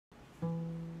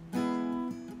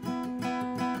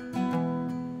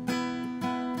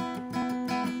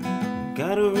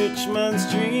Got a rich man's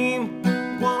dream.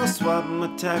 Wanna swap my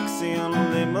taxi on a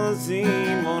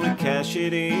limousine. Wanna cash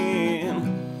it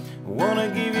in. Wanna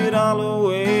give it all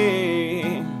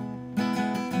away.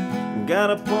 Got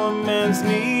a poor man's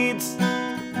needs.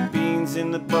 Beans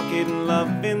in the bucket and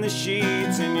love in the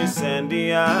sheets. And your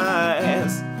sandy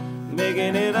eyes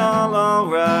making it all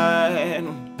alright.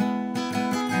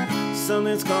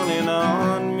 Something's calling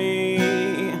on me,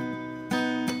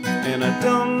 and I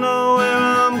don't know where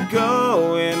I'm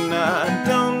going. I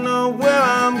don't know where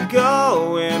I'm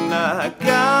going. I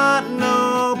got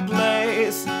no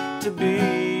place to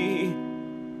be.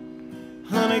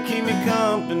 Honey, keep me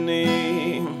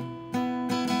company.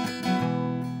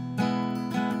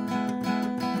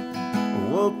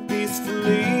 Woke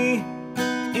peacefully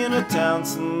in a town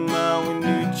somewhere in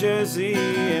New Jersey,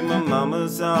 in my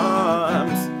mama's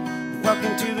arms,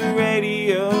 rocking to the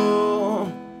radio.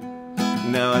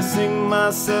 Now I sing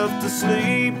myself to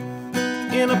sleep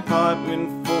in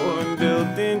apartment 4 in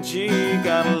building G.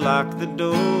 Gotta lock the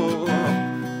door,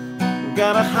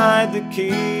 gotta hide the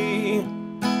key.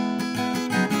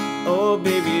 Oh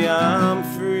baby, I'm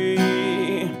free,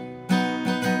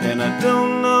 and I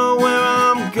don't know where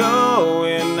I'm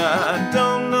going. I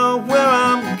don't know where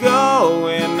I'm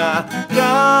going. I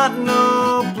got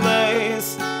no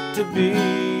place to be.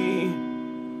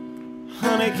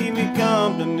 Honey, keep me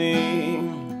company.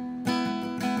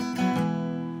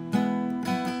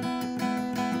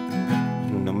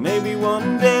 Now maybe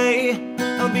one day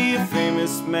I'll be a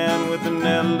famous man with an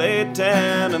LA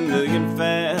tan, 1,000,000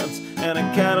 fans, and a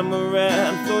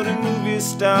catamaran floating movie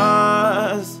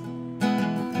stars.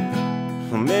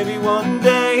 Or maybe one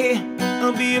day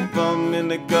I'll be a bum in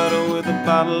the gutter with a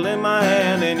bottle in my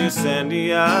hand, and your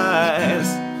sandy eyes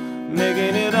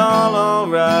making it all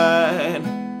alright.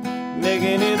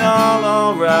 Making it all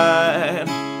alright.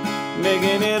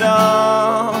 Making it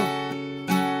all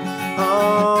alright.